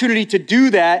opportunity to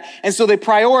do that. And so they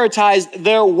prioritized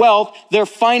their wealth, their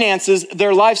finances,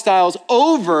 their lifestyles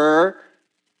over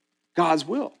God's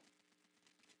will.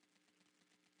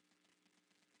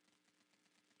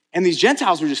 And these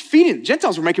Gentiles were just feeding.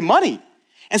 Gentiles were making money.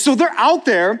 And so they're out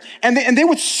there and they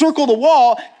would circle the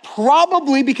wall,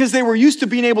 probably because they were used to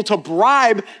being able to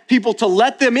bribe people to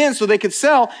let them in so they could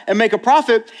sell and make a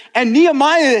profit. And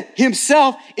Nehemiah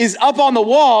himself is up on the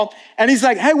wall and he's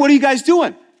like, hey, what are you guys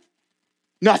doing?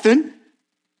 Nothing.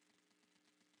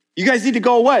 You guys need to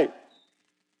go away.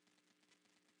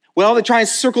 Well, they try and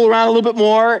circle around a little bit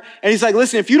more. And he's like,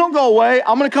 listen, if you don't go away,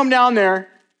 I'm going to come down there.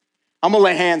 I'm going to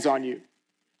lay hands on you.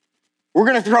 We're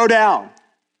going to throw down.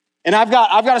 And I've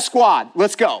got a squad.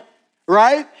 Let's go.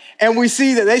 Right? And we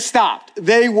see that they stopped.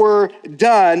 They were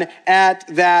done at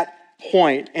that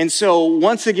point. And so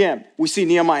once again, we see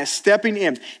Nehemiah stepping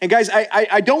in. And guys,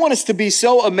 I don't want us to be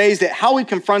so amazed at how he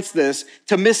confronts this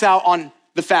to miss out on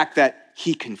the fact that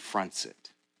he confronts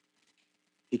it.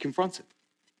 He confronts it.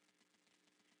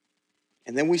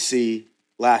 And then we see,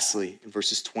 lastly, in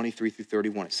verses 23 through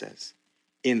 31, it says,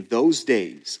 in those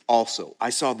days also I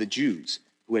saw the Jews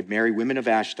who had married women of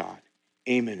Ashdod,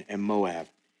 Ammon, and Moab,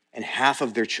 and half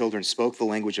of their children spoke the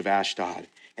language of Ashdod,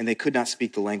 and they could not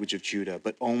speak the language of Judah,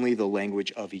 but only the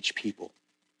language of each people.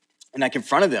 And I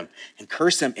confronted them and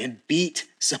cursed them and beat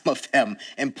some of them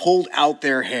and pulled out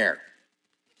their hair.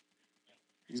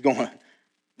 He's going,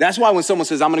 that's why when someone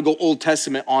says, I'm going to go Old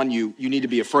Testament on you, you need to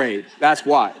be afraid. That's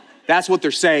why. That's what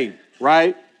they're saying,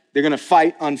 right? They're going to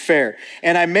fight unfair.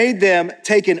 And I made them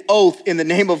take an oath in the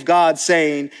name of God,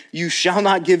 saying, you shall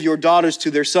not give your daughters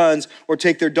to their sons or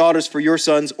take their daughters for your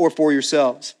sons or for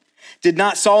yourselves. Did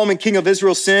not Solomon, king of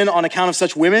Israel, sin on account of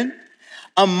such women?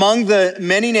 Among the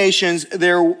many nations,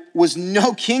 there was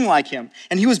no king like him,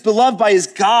 and he was beloved by his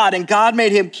God, and God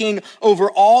made him king over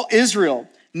all Israel.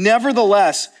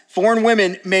 Nevertheless, foreign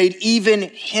women made even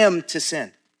him to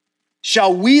sin.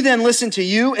 Shall we then listen to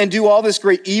you and do all this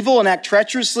great evil and act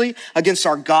treacherously against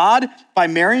our God by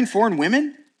marrying foreign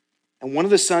women? And one of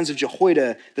the sons of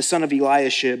Jehoiada, the son of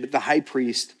Eliashib, the high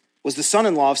priest, was the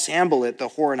son-in-law of Sanballat, the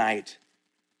Horonite.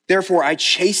 Therefore, I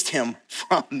chased him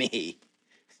from me.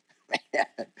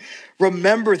 Man.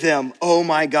 Remember them, oh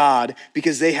my God,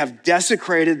 because they have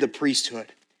desecrated the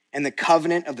priesthood and the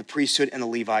covenant of the priesthood and the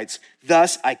Levites.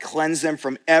 Thus I cleanse them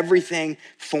from everything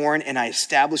foreign, and I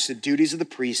establish the duties of the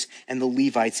priests and the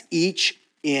Levites, each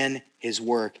in his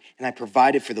work. And I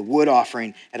provided for the wood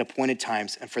offering at appointed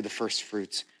times and for the first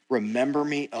fruits. Remember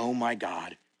me, oh my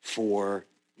God, for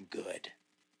good.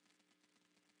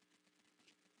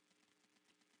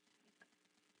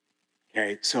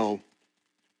 Okay, so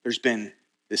there's been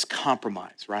this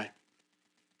compromise, right?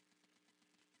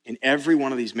 In every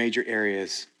one of these major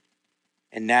areas.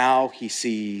 And now he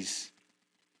sees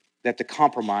that the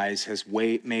compromise has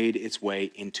made its way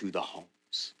into the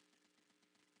homes.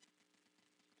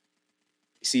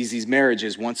 He sees these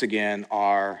marriages once again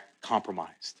are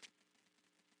compromised.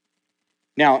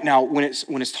 Now when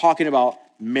it's talking about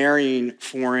marrying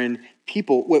foreign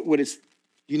people,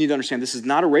 you need to understand, this is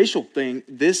not a racial thing.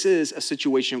 This is a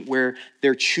situation where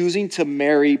they're choosing to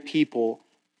marry people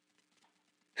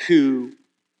who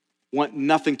want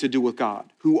nothing to do with God,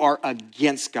 who are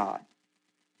against God.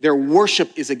 Their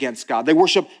worship is against God. They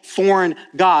worship foreign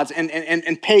gods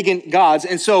and pagan gods.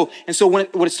 And so what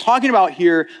it's talking about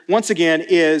here, once again,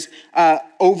 is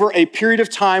over a period of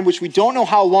time, which we don't know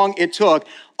how long it took,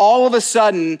 all of a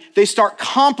sudden, they start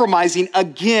compromising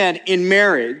again in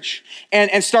marriage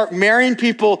and start marrying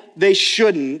people they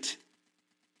shouldn't.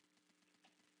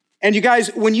 And you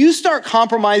guys, when you start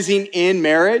compromising in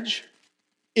marriage,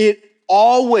 it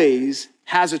always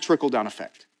has a trickle-down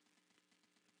effect.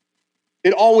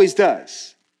 It always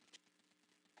does.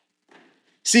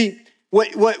 See,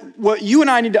 What you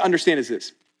and I need to understand is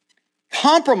this.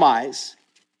 Compromise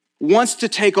wants to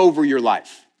take over your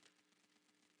life.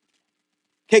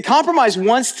 Okay, compromise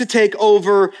wants to take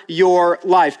over your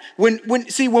life. When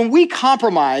we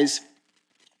compromise,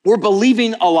 we're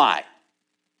believing a lie.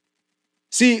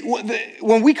 See,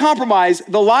 when we compromise,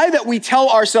 the lie that we tell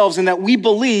ourselves and that we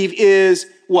believe is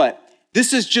what?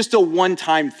 This is just a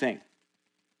one-time thing,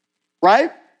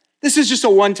 right? This is just a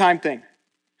one-time thing.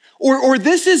 Or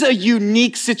this is a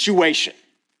unique situation.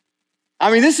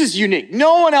 I mean, this is unique.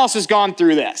 No one else has gone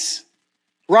through this,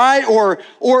 right?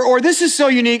 Or this is so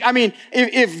unique. I mean,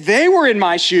 if they were in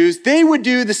my shoes, they would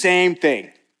do the same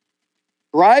thing,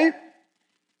 right?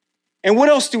 And what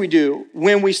else do we do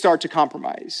when we start to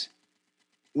compromise?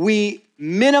 We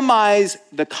minimize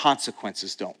the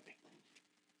consequences, don't we?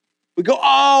 We go,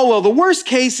 oh, well, the worst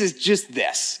case is just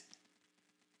this.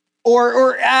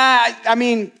 I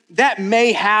mean, that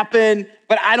may happen,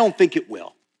 but I don't think it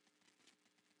will.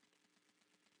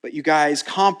 But you guys,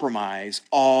 compromise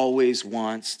always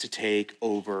wants to take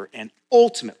over. And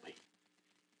ultimately,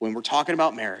 when we're talking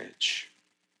about marriage,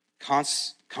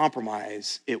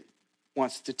 compromise, it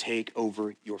wants to take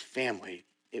over your family.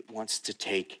 It wants to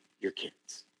take your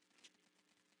kids.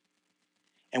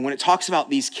 And when it talks about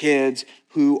these kids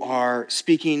who are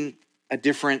speaking a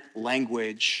different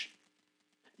language,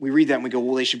 we read that and we go,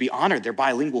 well, they should be honored. They're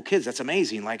bilingual kids. That's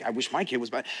amazing. Like, I wish my kid was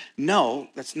bilingual. No,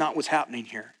 that's not what's happening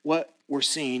here. What we're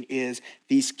seeing is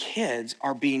these kids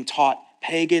are being taught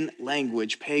pagan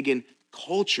language, pagan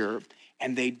culture,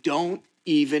 and they don't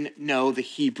even know the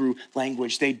Hebrew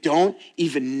language. They don't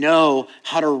even know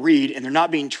how to read, and they're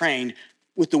not being trained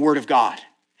with the Word of God.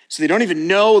 So they don't even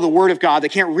know the Word of God. They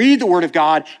can't read the Word of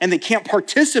God, and they can't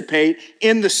participate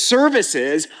in the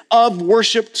services of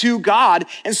worship to God.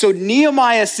 And so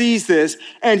Nehemiah sees this,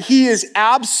 and he is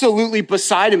absolutely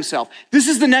beside himself. This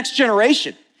is the next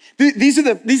generation. These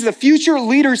are the future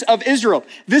leaders of Israel.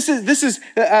 This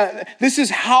is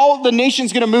how the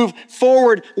nation's going to move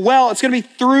forward. Well, it's going to be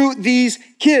through these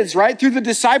kids, right? Through the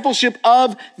discipleship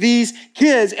of these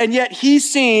kids. And yet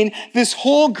he's seeing this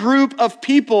whole group of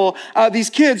people,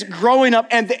 these kids growing up,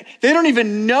 and they don't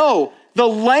even know the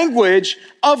language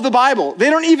of the Bible. They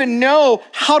don't even know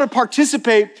how to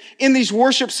participate in these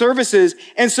worship services.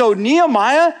 And so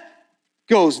Nehemiah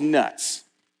goes nuts,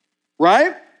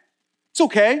 right? It's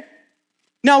okay.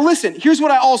 Now listen, here's what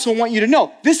I also want you to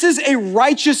know. This is a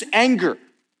righteous anger,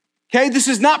 okay? This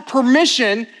is not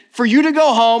permission for you to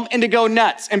go home and to go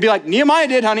nuts and be like, Nehemiah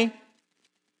did, honey.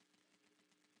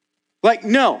 Like,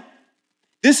 no.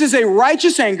 This is a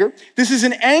righteous anger. This is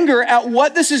an anger at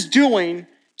what this is doing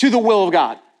to the will of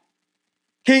God.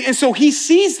 Okay, and so he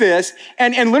sees this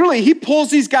and literally he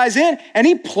pulls these guys in and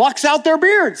he plucks out their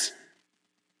beards.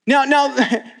 Now,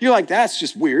 you're like, that's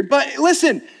just weird. But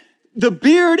listen, the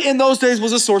beard in those days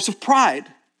was a source of pride.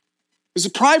 It was a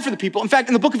pride for the people. In fact,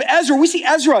 in the book of Ezra, we see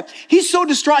Ezra, he's so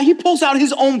distraught, he pulls out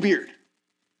his own beard.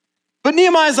 But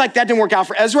Nehemiah's like, that didn't work out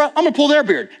for Ezra. I'm gonna pull their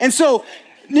beard. And so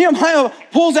Nehemiah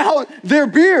pulls out their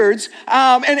beards,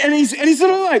 and he's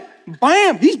literally like,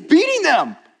 bam, he's beating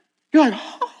them. You're like,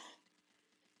 oh,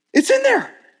 it's in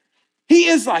there. He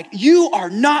is like, you are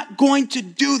not going to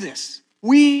do this.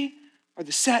 We are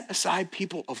the set aside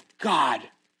people of God.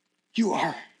 You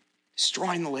are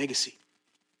destroying the legacy.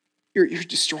 You're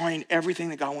destroying everything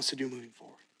that God wants to do moving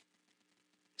forward.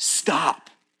 Stop.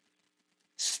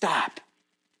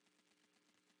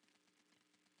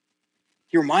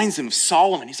 He reminds him of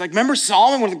Solomon. He's like, remember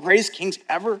Solomon, one of the greatest kings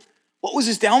ever? What was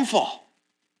his downfall?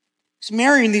 He's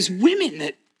marrying these women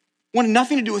that wanted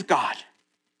nothing to do with God.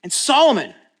 And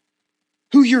Solomon,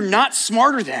 who you're not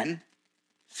smarter than,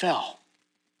 fell.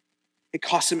 It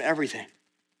cost him everything.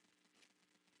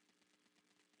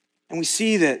 And we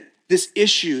see that this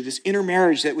issue, this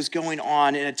intermarriage that was going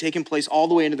on and had taken place all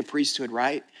the way into the priesthood,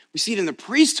 right? We see it in the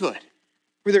priesthood,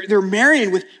 where they're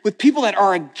marrying with people that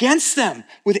are against them,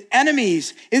 with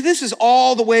enemies. And this is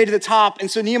all the way to the top.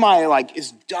 And so Nehemiah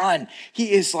is done.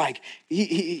 He is like,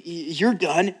 you're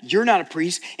done. You're not a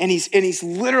priest. And he's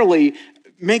literally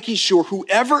making sure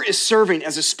whoever is serving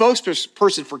as a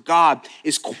spokesperson for God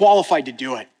is qualified to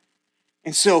do it.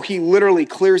 And so he literally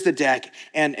clears the deck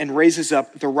and raises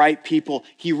up the right people.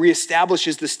 He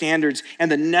reestablishes the standards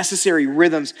and the necessary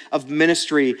rhythms of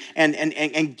ministry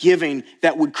and giving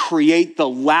that would create the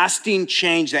lasting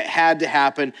change that had to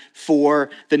happen for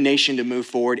the nation to move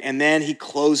forward. And then he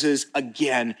closes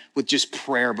again with just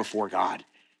prayer before God.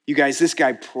 You guys, this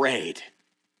guy prayed.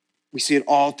 We see it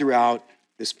all throughout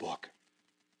this book.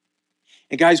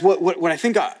 And guys, what I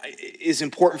think is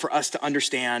important for us to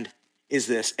understand is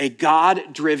this: a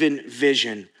God-driven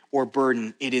vision or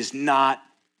burden, it is not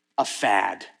a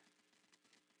fad.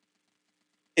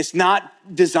 It's not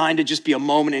designed to just be a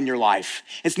moment in your life.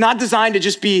 It's not designed to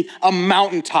just be a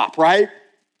mountaintop, right?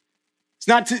 It's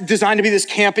not designed to be this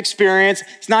camp experience.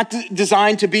 It's not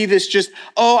designed to be this just,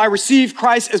 oh, I received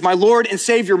Christ as my Lord and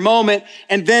Savior moment,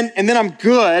 and then I'm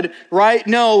good, right?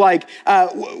 No, like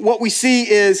what we see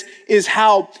is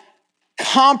how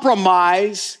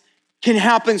compromise can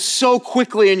happen so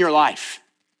quickly in your life.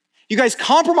 You guys,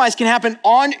 compromise can happen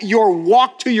on your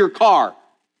walk to your car,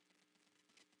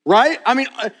 right? I mean,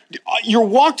 your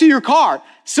walk to your car.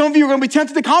 Some of you are going to be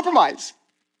tempted to compromise.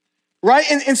 Right?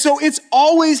 And so it's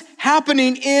always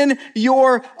happening in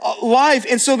your life.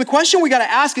 And so the question we got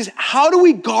to ask is, how do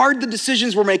we guard the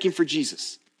decisions we're making for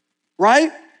Jesus?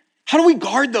 Right? How do we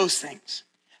guard those things?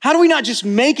 How do we not just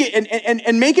make it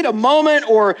and make it a moment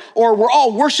or we're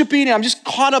all worshiping and I'm just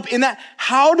caught up in that?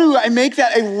 How do I make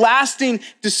that a lasting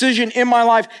decision in my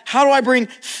life? How do I bring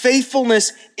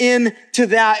faithfulness into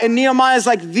that? And Nehemiah is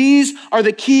like, these are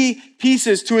the key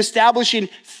pieces to establishing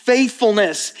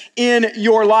faithfulness in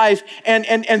your life. And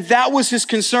that was his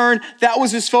concern. That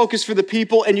was his focus for the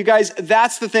people. And you guys,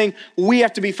 that's the thing we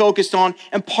have to be focused on.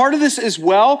 And part of this as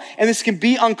well, and this can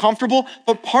be uncomfortable,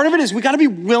 but part of it is we got to be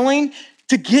willing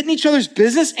to get in each other's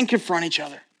business and confront each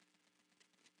other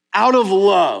out of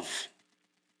love,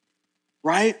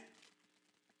 right?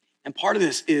 And part of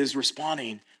this is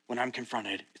responding when I'm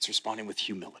confronted. It's responding with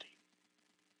humility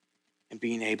and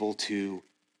being able to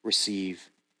receive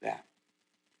that.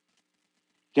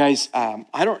 Guys,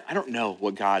 I don't know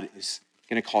what God is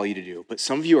going to call you to do, but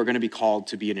some of you are going to be called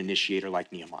to be an initiator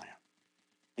like Nehemiah.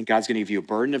 And God's going to give you a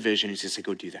burden, a vision. He's going to say,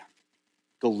 go do that.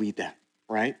 Go lead that,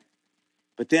 right?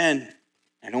 But then,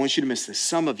 I don't want you to miss this,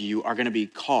 some of you are going to be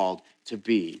called to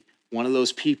be one of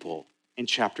those people in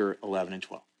chapter 11 and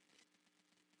 12.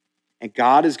 And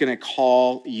God is going to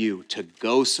call you to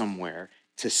go somewhere,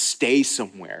 to stay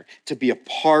somewhere, to be a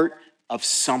part of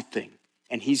something.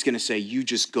 And he's going to say, you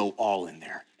just go all in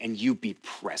there and you be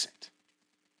present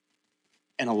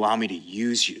and allow me to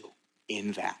use you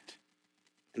in that.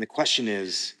 And the question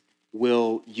is,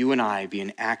 will you and I be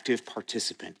an active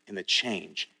participant in the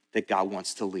change that God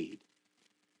wants to lead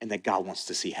and that God wants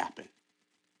to see happen?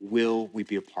 Will we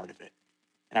be a part of it?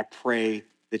 And I pray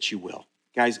that you will.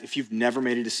 Guys, if you've never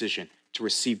made a decision to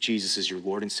receive Jesus as your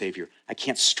Lord and Savior, I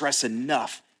can't stress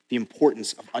enough the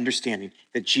importance of understanding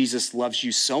that Jesus loves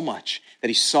you so much that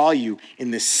he saw you in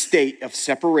this state of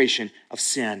separation of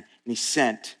sin, and he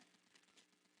sent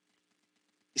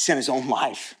his own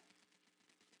life.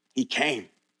 He came.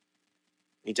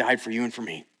 He died for you and for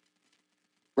me.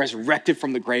 Resurrected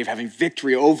from the grave, having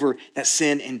victory over that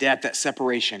sin and death, that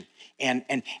separation.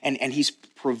 And he's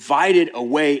provided a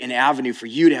way, an avenue for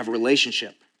you to have a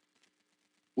relationship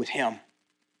with him,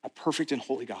 a perfect and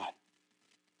holy God.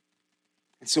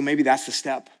 And so maybe that's the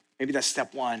step. Maybe that's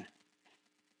step one.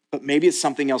 But maybe it's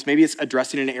something else. Maybe it's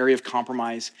addressing an area of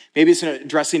compromise. Maybe it's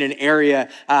addressing an area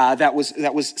that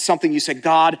was something you said,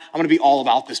 God, I'm going to be all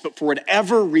about this. But for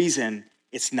whatever reason,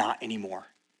 it's not anymore.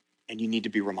 And you need to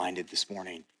be reminded this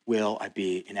morning, will I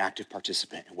be an active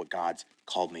participant in what God's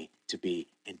called me to be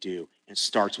and do? And it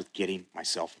starts with getting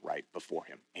myself right before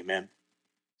him. Amen.